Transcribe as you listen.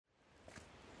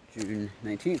June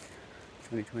 19th,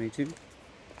 2022.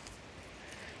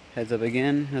 Heads up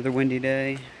again, another windy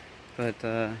day, but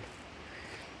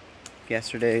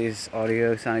yesterday's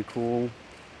audio sounded cool.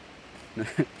 No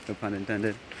pun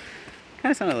intended.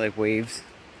 Kind of sounded like waves,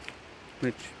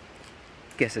 which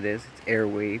I guess it is. It's air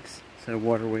waves instead of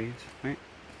water waves, right?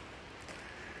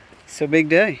 So big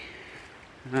day.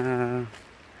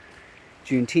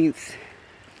 Juneteenth,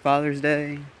 Father's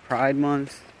Day, Pride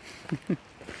Month.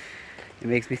 It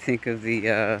makes me think of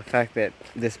the fact that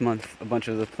this month a bunch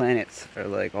of the planets are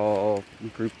like all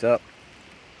grouped up,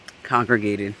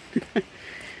 congregated.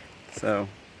 So,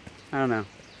 I don't know.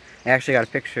 I actually got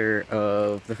a picture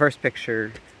of, the first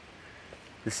picture,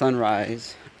 the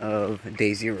sunrise of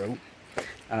day 0.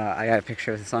 I got a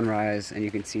picture of the sunrise and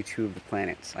you can see 2 of the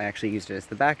planets. I actually used it as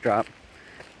the backdrop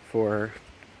for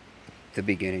the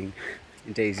beginning,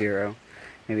 day 0.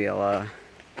 Maybe I'll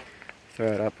throw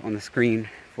it up on the screen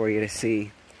for you to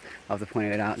see. I'll have to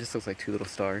point it out. It just looks like 2 little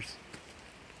stars.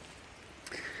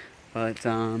 But,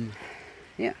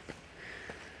 yeah.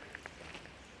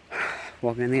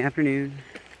 Walking in the afternoon.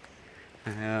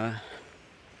 I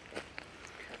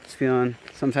was feeling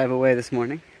some type of way this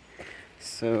morning.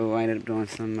 So I ended up doing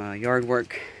some yard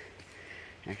work.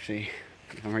 Actually,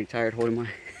 I'm already tired holding my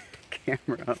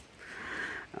camera up.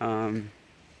 And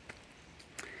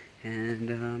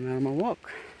I'm out on my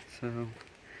walk. So,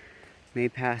 may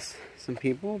pass some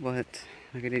people, but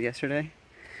like I did yesterday.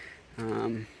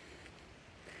 But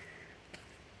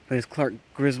as Clark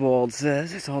Griswold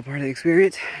says, it's all part of the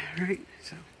experience, right?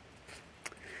 So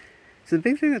the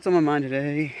big thing that's on my mind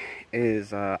today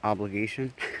is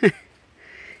obligation.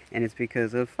 And it's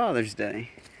because of Father's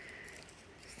Day.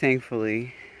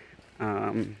 Thankfully,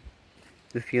 the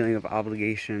feeling of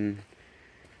obligation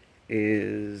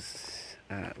is,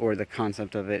 or the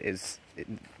concept of it is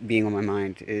being on my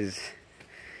mind is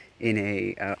in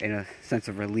a sense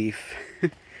of relief.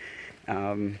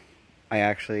 I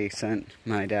actually sent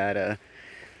my dad a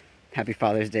Happy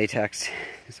Father's Day text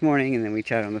this morning, and then we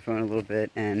chatted on the phone a little bit.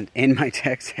 And in my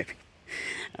text,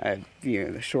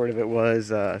 the short of it was,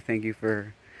 "Thank you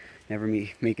for never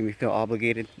making me feel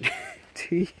obligated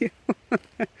to you."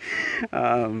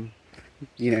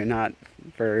 Not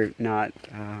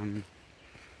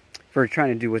for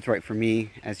trying to do what's right for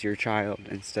me as your child,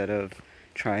 instead of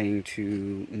trying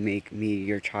to make me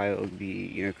your child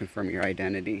confirm your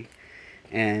identity.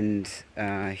 And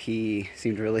he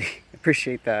seemed to really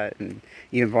appreciate that, and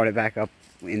even brought it back up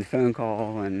in the phone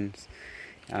call. And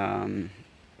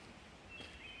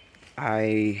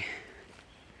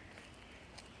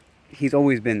he's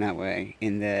always been that way,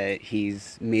 in that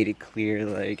he's made it clear,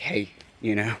 like, hey,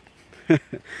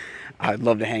 I'd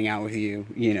love to hang out with you,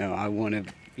 I want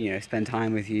to spend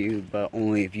time with you, but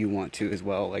only if you want to as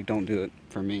well. Like, don't do it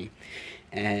for me.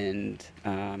 And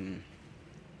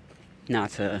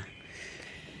not to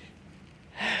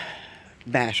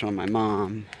bash on my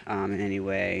mom in any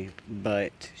way,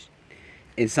 but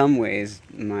in some ways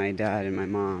my dad and my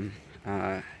mom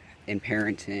in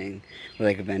parenting were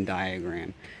like a Venn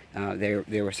diagram.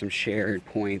 There were some shared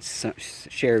points, some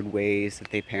shared ways that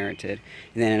they parented,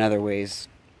 and then in other ways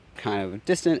kind of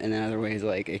distant, and in other ways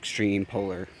like extreme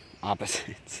polar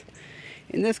opposites.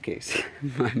 In this case,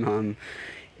 my mom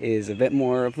is a bit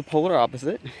more of the polar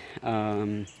opposite,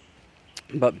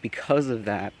 but because of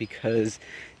that, because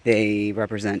they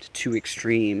represent 2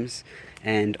 extremes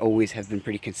and always have been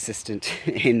pretty consistent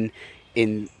in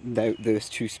those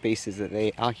 2 spaces that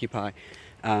they occupy,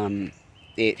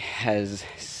 it has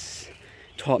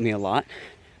taught me a lot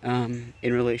in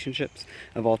relationships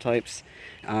of all types.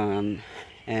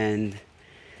 And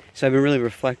so I've been really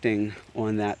reflecting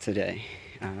on that today.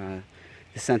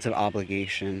 The sense of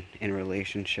obligation in a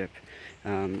relationship,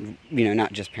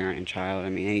 not just parent and child,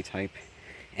 any type.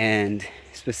 And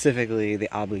specifically the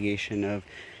obligation of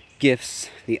gifts,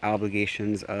 the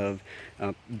obligations of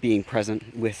being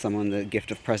present with someone, the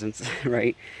gift of presence,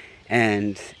 right?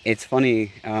 And it's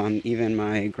funny, even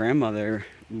my grandmother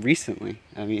recently,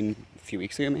 a few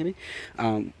weeks ago maybe,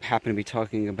 happened to be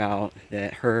talking about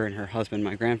that her and her husband,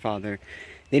 my grandfather,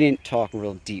 they didn't talk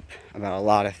real deep about a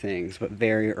lot of things, but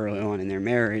very early on in their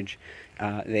marriage,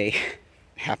 they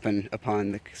happened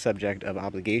upon the subject of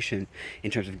obligation in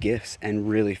terms of gifts, and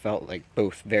really felt like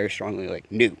both very strongly like,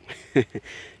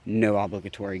 no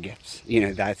obligatory gifts.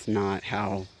 That's not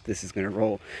how this is going to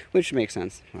roll, which makes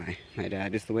sense why my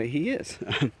dad is the way he is,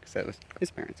 because that was his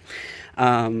parents.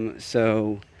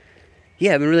 So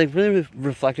yeah, I've been really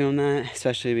reflecting on that,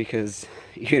 especially because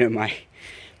my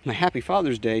Happy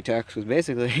Father's Day text was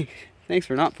basically, thanks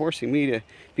for not forcing me to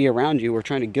be around you or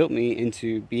trying to guilt me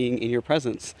into being in your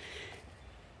presence.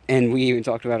 And we even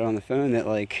talked about it on the phone that,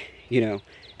 like,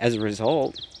 as a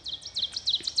result,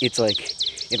 it's like,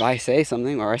 if I say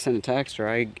something, or I send a text, or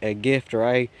a gift, or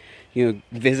I,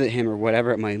 visit him, or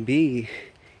whatever it might be,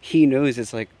 he knows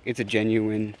it's like, it's a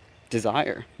genuine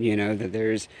desire,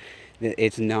 that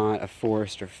it's not a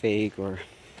forced or fake or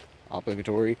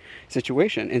obligatory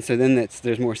situation. And so then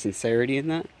there's more sincerity in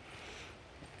that.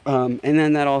 And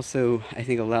then that also, I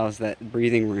think, allows that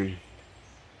breathing room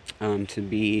to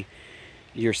be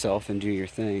yourself and do your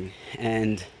thing.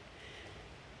 And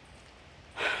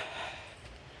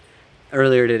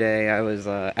earlier today, I was,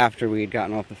 after we had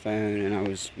gotten off the phone, and I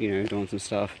was, doing some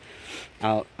stuff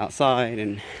outside,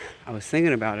 and I was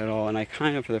thinking about it all, and I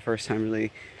kind of, for the first time,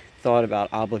 really thought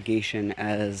about obligation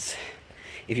as,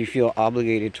 if you feel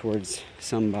obligated towards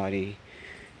somebody,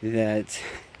 that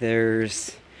I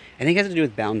think it has to do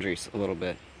with boundaries a little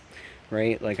bit,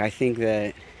 right? Like, I think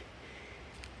that,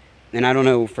 and I don't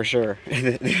know for sure,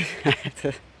 I have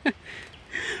to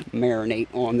marinate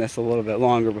on this a little bit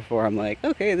longer before I'm like,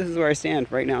 okay, this is where I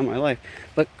stand right now in my life.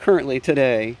 But currently,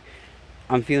 today,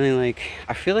 I feel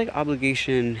like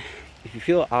obligation, if you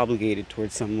feel obligated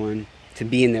towards someone to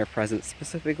be in their presence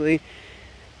specifically,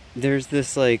 there's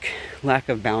this, like, lack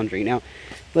of boundary. Now,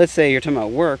 let's say you're talking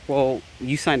about work. Well,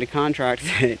 you signed a contract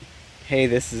that, hey,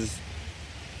 this is,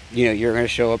 you're going to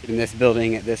show up in this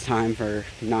building at this time for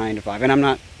 9 to 5. And I'm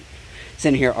not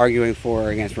sitting here arguing for or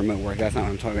against remote work. That's not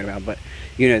what I'm talking about. But,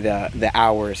 the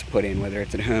hours put in, whether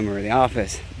it's at home or the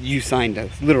office, you signed a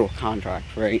literal contract,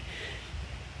 right?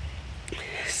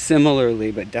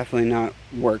 Similarly, but definitely not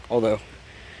work, although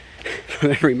from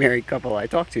every married couple I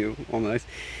talk to, almost,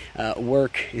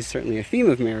 work is certainly a theme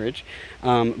of marriage.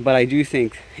 But I do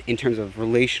think, in terms of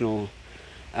relational,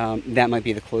 that might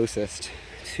be the closest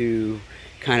to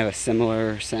kind of a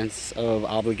similar sense of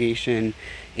obligation,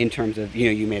 in terms of,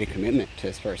 you made a commitment to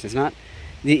this person. It's not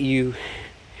that you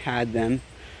had them,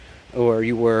 or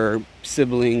you were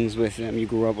siblings with them, you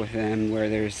grew up with them, where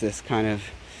there's this kind of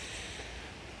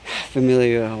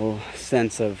familial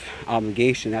sense of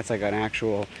obligation. That's like an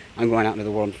actual, I'm going out into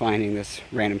the world and finding this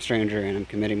random stranger and I'm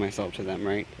committing myself to them,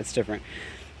 right? That's different.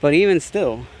 But even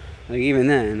still, like, even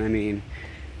then, I mean,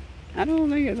 I don't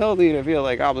think it's healthy to feel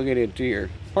like obligated to your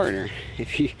partner.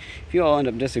 If you all end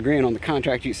up disagreeing on the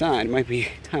contract you signed, it might be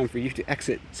time for you to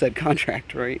exit said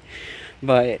contract, right?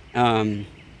 But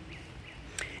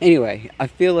anyway, I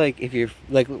feel like, if you're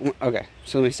like, okay,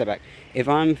 so let me step back. If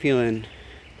I'm feeling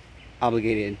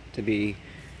obligated to be,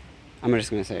 I'm just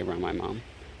going to say, around my mom,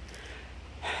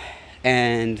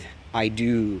 and I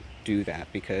do that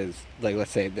because, like,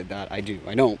 let's say that I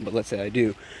don't, but let's say I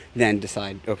do, then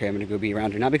decide, okay, I'm going to go be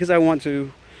around her, not because I want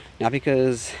to, not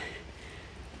because,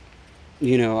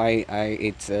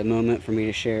 it's a moment for me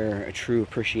to share a true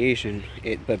appreciation,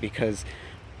 but because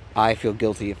I feel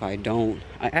guilty if I don't.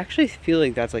 I actually feel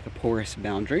like that's like a porous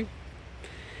boundary,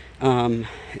 because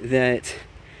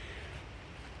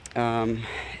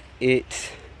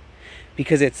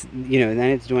it's, then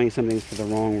it's doing something for the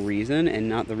wrong reason, and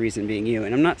not the reason being you.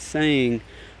 And I'm not saying,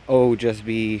 oh, just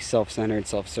be self-centered,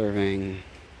 self-serving,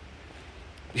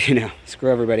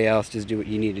 screw everybody else, just do what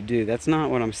you need to do. That's not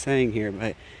what I'm saying here.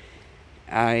 But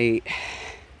okay,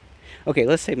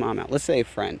 let's say mom out, let's say a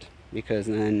friend, because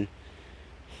I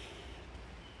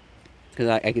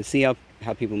can see how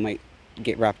people might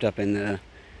get wrapped up in the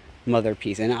mother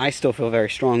piece. And I still feel very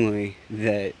strongly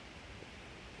that,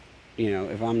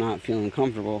 if I'm not feeling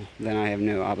comfortable, then I have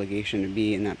no obligation to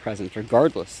be in that presence,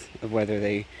 regardless of whether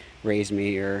they raised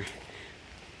me or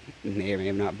may or may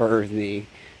have not birthed me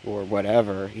or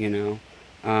whatever,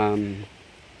 But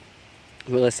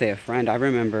let's say a friend. I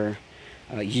remember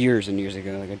years and years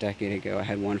ago, like a decade ago, I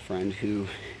had one friend who,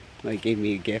 like, gave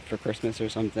me a gift for Christmas or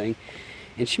something.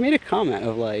 And she made a comment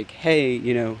of, like, hey,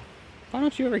 why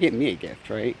don't you ever get me a gift,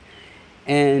 right?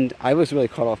 And I was really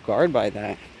caught off guard by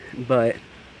that. But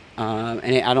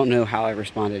and I don't know how I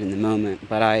responded in the moment,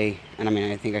 but I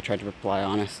think I tried to reply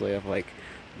honestly of, like,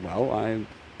 well,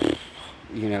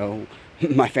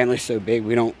 my family's so big,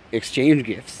 we don't exchange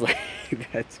gifts. Like,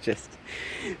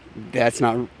 that's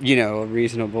not, a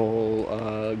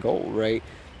reasonable goal, right?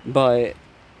 But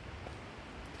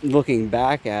looking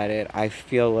back at it, I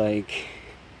feel like,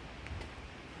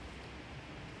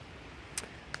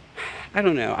 I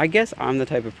don't know, I guess I'm the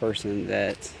type of person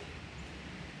that,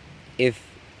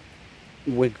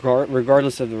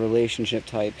 regardless of the relationship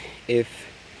type, if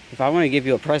I want to give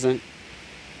you a present,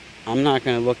 I'm not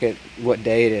going to look at what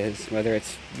day it is, whether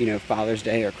it's, Father's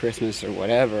Day or Christmas or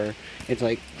whatever. It's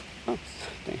like, oh,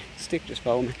 dang, stick just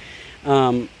fell on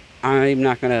me. I'm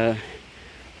not going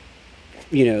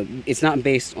to, it's not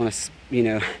based on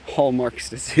Hallmark's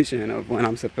decision of when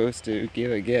I'm supposed to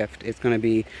give a gift. It's going to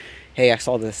be, hey, I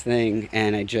saw this thing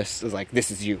and I just was like,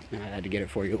 this is you, and I had to get it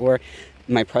for you. Or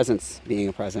my presence being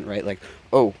a present, right? Like,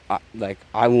 oh,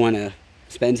 I want to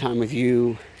spend time with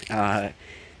you. We got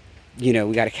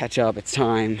to catch up. It's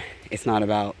time. It's not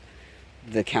about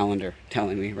the calendar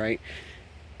telling me, right?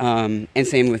 And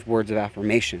same with words of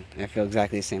affirmation. I feel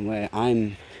exactly the same way.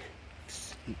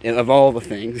 Of all the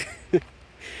things,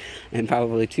 and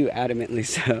probably too adamantly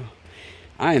so,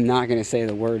 I am not going to say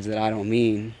the words that I don't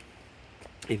mean.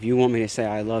 If you want me to say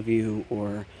I love you,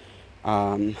 or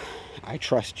I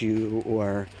trust you,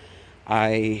 or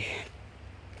I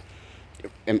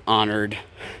am honored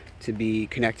to be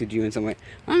connected to you in some way,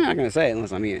 I'm not going to say it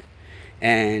unless I mean it.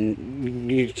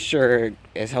 And you sure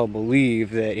as hell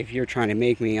believe that if you're trying to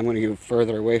make me, I'm going to go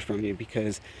further away from you,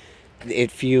 because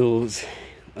it feels...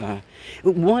 I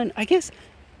guess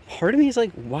part of me is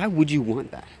like, why would you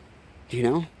want that?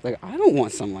 Like, I don't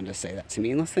want someone to say that to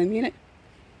me unless they mean it.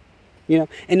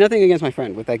 And nothing against my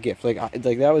friend with that gift. Like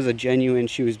that was a genuine,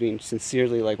 she was being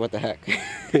sincerely like, what the heck?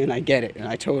 And I get it. And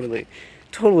I totally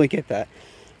get that.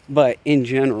 But in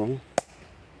general,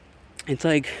 it's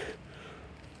like,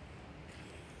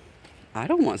 I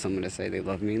don't want someone to say they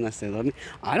love me unless they love me.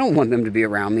 I don't want them to be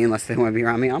around me unless they want to be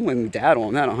around me. I'm with Dad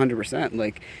on that 100%.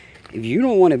 Like, if you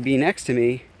don't want to be next to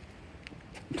me,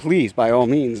 please, by all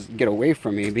means, get away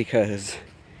from me, because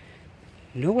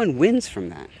no one wins from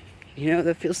that.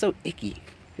 That feels so icky.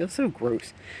 It feels so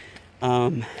gross.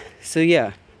 So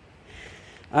yeah.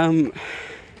 It's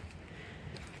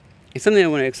something I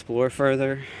want to explore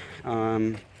further.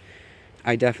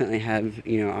 I definitely have,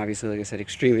 obviously, like I said,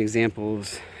 extreme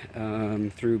examples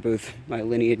through both my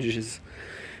lineages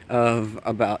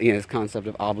about, this concept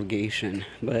of obligation.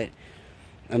 But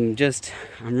I'm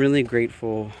really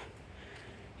grateful.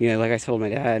 Like I told my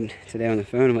dad today on the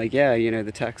phone, I'm like, yeah,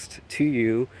 the text to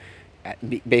you,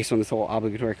 based on this whole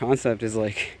obligatory concept, is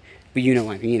like, but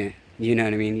I mean it. You know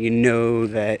what I mean?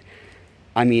 That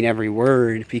I mean every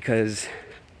word, because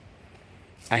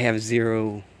I have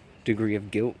 0 degree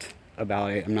of guilt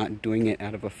about it. I'm not doing it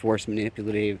out of a forced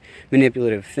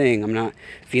manipulative thing. I'm not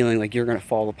feeling like you're going to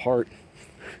fall apart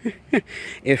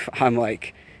if I'm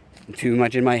like too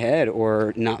much in my head,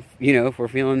 or not, if we're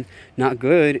feeling not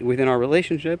good within our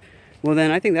relationship. Well,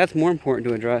 then I think that's more important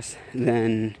to address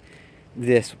than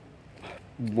this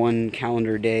one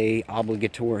calendar day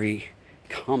obligatory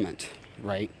comment,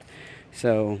 right?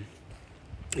 So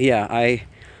yeah, I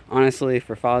honestly,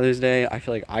 for Father's Day, I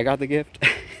feel like I got the gift.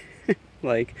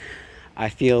 Like, I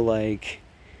feel like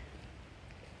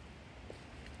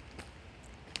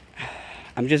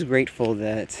I'm just grateful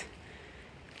that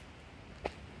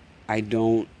I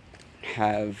don't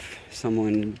have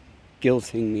someone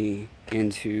guilting me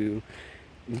into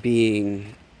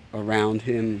being around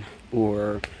him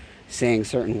or saying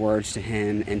certain words to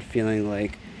him and feeling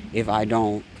like if I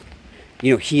don't,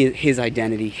 his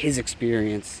identity, his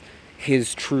experience,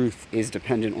 his truth is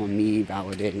dependent on me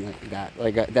validating that.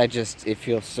 It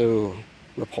feels so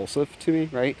repulsive to me,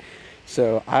 right?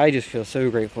 So I just feel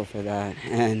so grateful for that.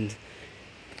 And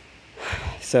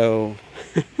so,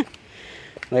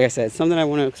 like I said, it's something I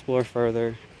want to explore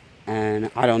further.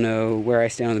 And I don't know where I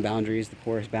stand on the boundaries, the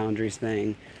porous boundaries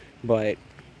thing, but,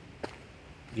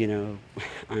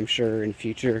 I'm sure in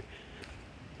future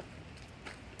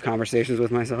conversations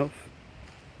with myself,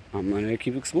 I'm going to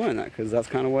keep exploring that, because that's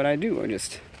kind of what I do. I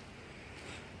just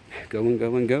go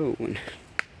and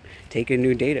take in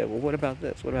new data. Well, what about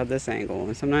this? What about this angle?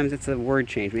 And sometimes it's a word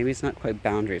change. Maybe it's not quite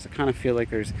boundaries. I kind of feel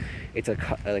like it's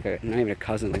not even a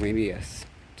cousin, like maybe a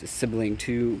sibling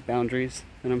to boundaries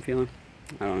that I'm feeling.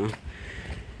 I don't know.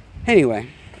 Anyway,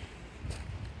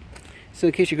 so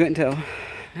in case you couldn't tell,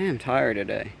 I am tired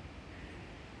today.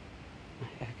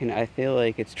 I feel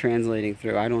like it's translating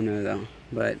through. I don't know though,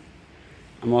 but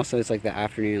I'm also, it's like the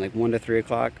afternoon, like 1 to 3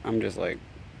 o'clock. I'm just like,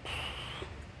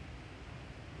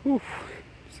 whew.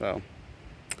 So,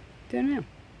 don't know.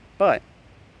 But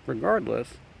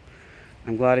regardless,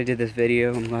 I'm glad I did this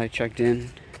video. I'm glad I checked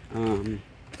in.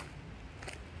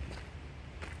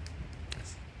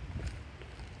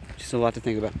 Just a lot to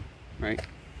think about, right?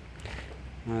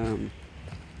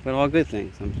 But all good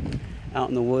things. I'm out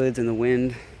in the woods in the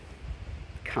wind,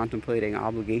 contemplating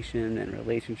obligation and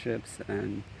relationships,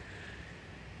 and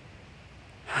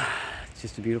it's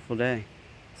just a beautiful day.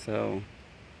 So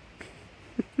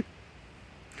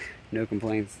no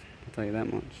complaints, I'll tell you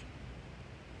that much.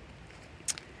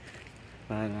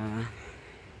 But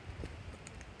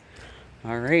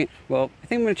alright, well, I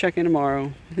think I'm going to check in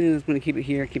tomorrow. I think I'm going to keep it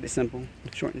here, keep it simple,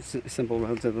 short and simple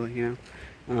relatively,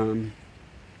 And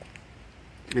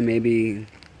maybe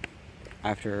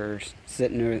after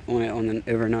sitting on it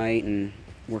overnight and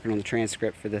working on the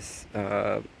transcript for this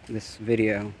this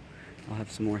video, I'll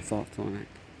have some more thoughts on it.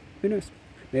 Who knows?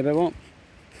 Maybe I won't.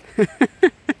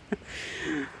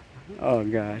 Oh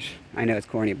gosh, I know it's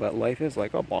corny, but life is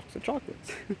like a box of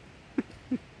chocolates.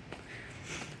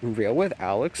 Real with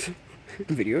Alex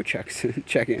video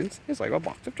check-ins is like a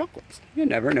box of chocolates. You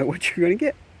never know what you're gonna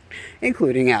get,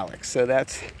 including Alex. So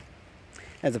that's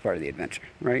a part of the adventure,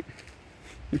 right?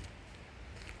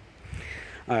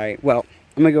 All right. Well,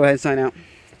 I'm gonna go ahead and sign out,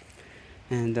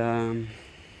 and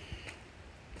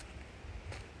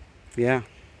yeah.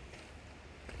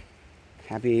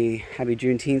 Happy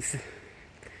Juneteenth.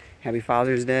 Happy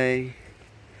Father's Day.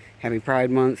 Happy Pride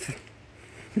Month.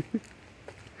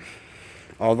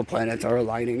 All the planets are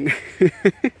aligning.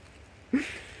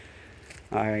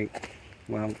 Alright.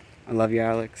 Well, I love you,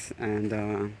 Alex. And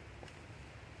we're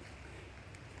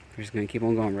just going to keep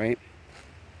on going, right?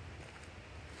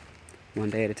 One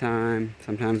day at a time.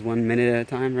 Sometimes 1 minute at a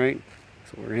time, right?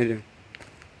 That's what we're going to do.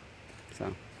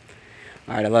 So,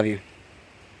 alright, I love you.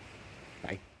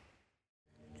 Bye.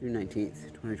 June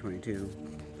 19th, 2022.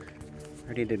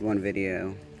 I already did one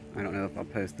video. I don't know if I'll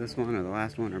post this one or the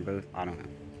last one or both. I don't know.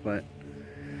 But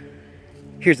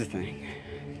here's the thing.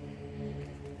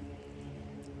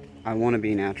 I want to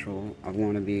be natural. I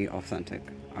want to be authentic.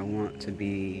 I want to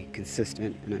be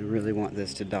consistent. And I really want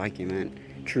this to document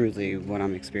truly what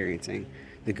I'm experiencing.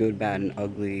 The good, bad, and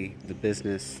ugly. The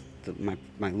business. My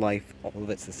life. All of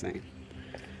it's the same.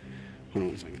 Hold on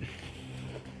 1 second.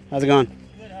 How's it going?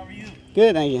 Good, how are you?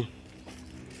 Good, thank you.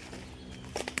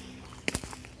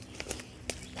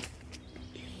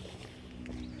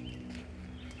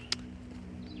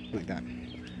 Like that.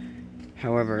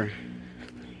 However,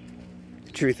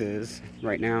 the truth is,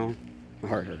 right now, my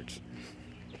heart hurts.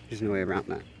 There's no way around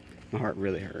that. My heart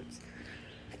really hurts.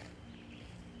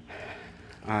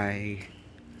 I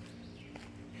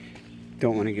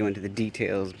don't want to go into the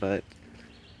details, but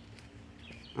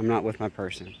I'm not with my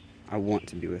person. I want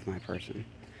to be with my person.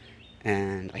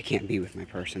 And I can't be with my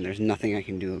person. There's nothing I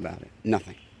can do about it.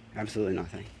 Nothing. Absolutely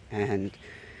nothing. And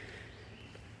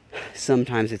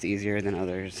sometimes it's easier than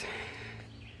others.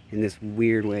 In this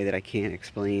weird way that I can't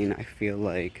explain, I feel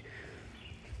like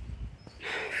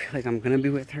I'm gonna be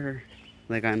with her.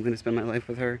 Like I'm gonna spend my life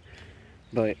with her.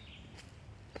 But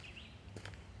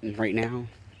right now,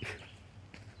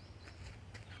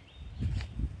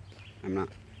 I'm not.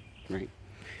 Right?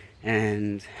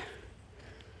 And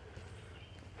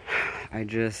I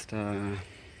just, I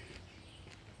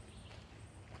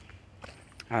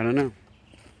don't know.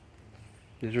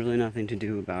 There's really nothing to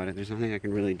do about it. There's nothing I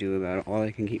can really do about it. All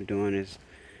I can keep doing is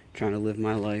trying to live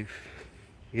my life,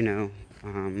 you know,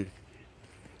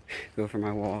 go for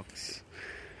my walks,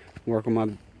 work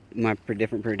on my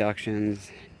different productions,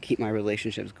 keep my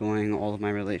relationships going, all of my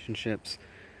relationships,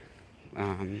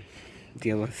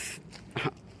 deal with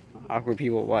awkward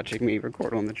people watching me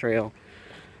record on the trail,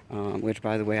 which,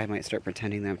 by the way, I might start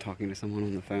pretending that I'm talking to someone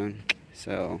on the phone,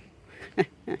 so...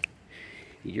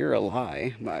 You're a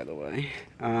lie, by the way.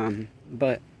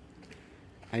 But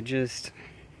I just...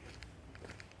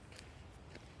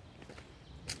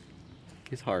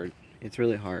 It's hard. It's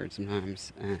really hard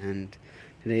sometimes. And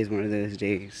today's one of those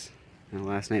days.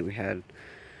 Last night we had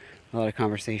a lot of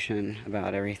conversation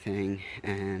about everything.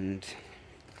 And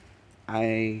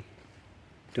I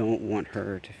don't want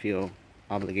her to feel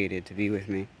obligated to be with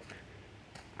me.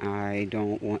 I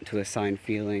don't want to assign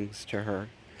feelings to her.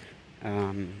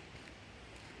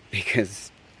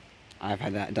 Because I've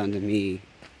had that done to me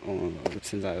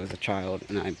since I was a child,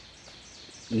 and I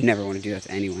never want to do that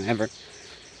to anyone ever.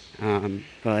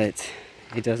 But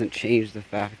it doesn't change the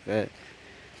fact that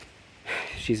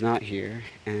she's not here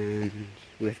and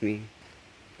with me,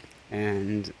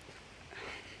 and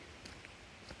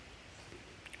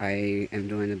I am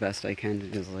doing the best I can to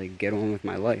just like get on with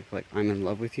my life. Like, I'm in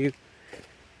love with you,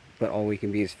 but all we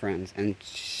can be is friends, and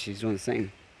she's doing the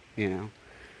same, you know.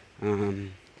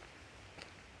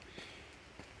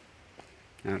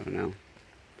 I don't know.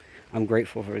 I'm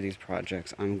grateful for these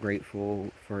projects. I'm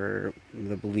grateful for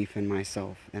the belief in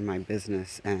myself and my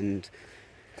business and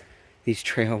these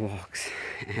trail walks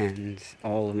and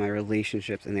all of my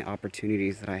relationships and the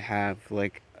opportunities that I have.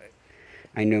 Like,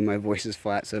 I know my voice is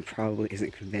flat, so it probably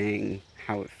isn't conveying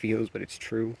how it feels, but it's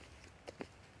true.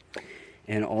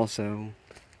 And also,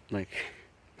 like,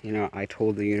 you know, I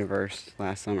told the universe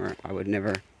last summer I would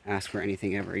never ask for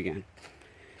anything ever again.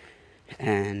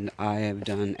 And I have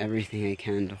done everything I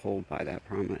can to hold by that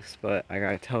promise. But I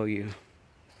gotta tell you,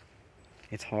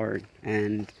 it's hard.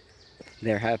 And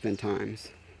there have been times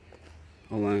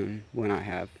alone when I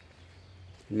have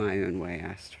in my own way,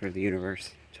 asked for the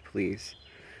universe to please.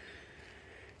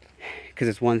 Because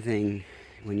it's one thing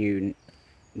when you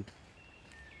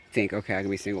think, okay, I can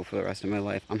be single for the rest of my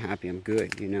life, I'm happy, I'm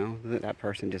good, you know? That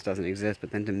person just doesn't exist.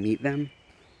 But then to meet them,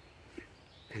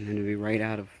 and then to be right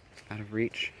out of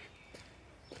reach,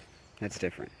 that's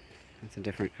different. That's a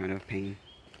different kind of pain.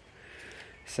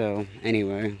 So,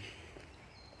 anyway,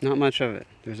 not much of it.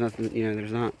 There's nothing,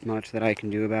 there's not much that I can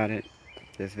do about it.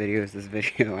 This video is this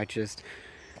video.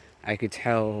 I could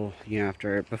tell,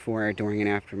 before, during, and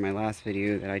after my last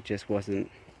video that I just wasn't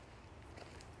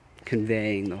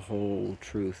conveying the whole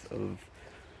truth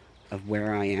of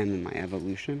where I am in my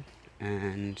evolution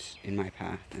and in my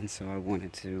path. And so I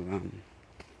wanted to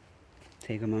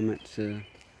take a moment to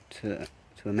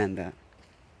amend that.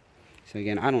 So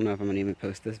again, I don't know if I'm going to even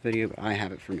post this video, but I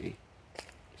have it for me.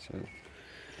 So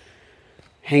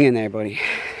hang in there, buddy.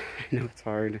 I know it's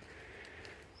hard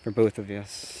for both of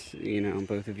us,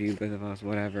 both of you, both of us,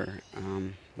 whatever.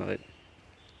 But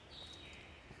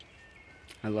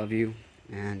I love you,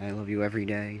 and I love you every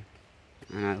day.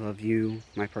 And I love you,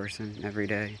 my person, every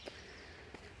day.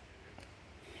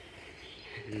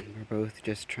 And we're both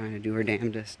just trying to do our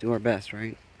damnedest, do our best,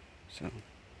 right? So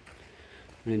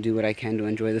I'm going to do what I can to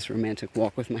enjoy this romantic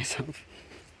walk with myself.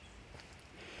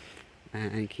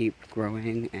 And keep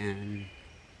growing and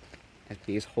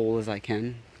be as whole as I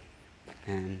can.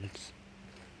 And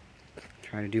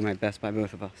try to do my best by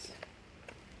both of us.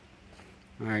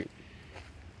 Alright.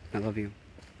 I love you.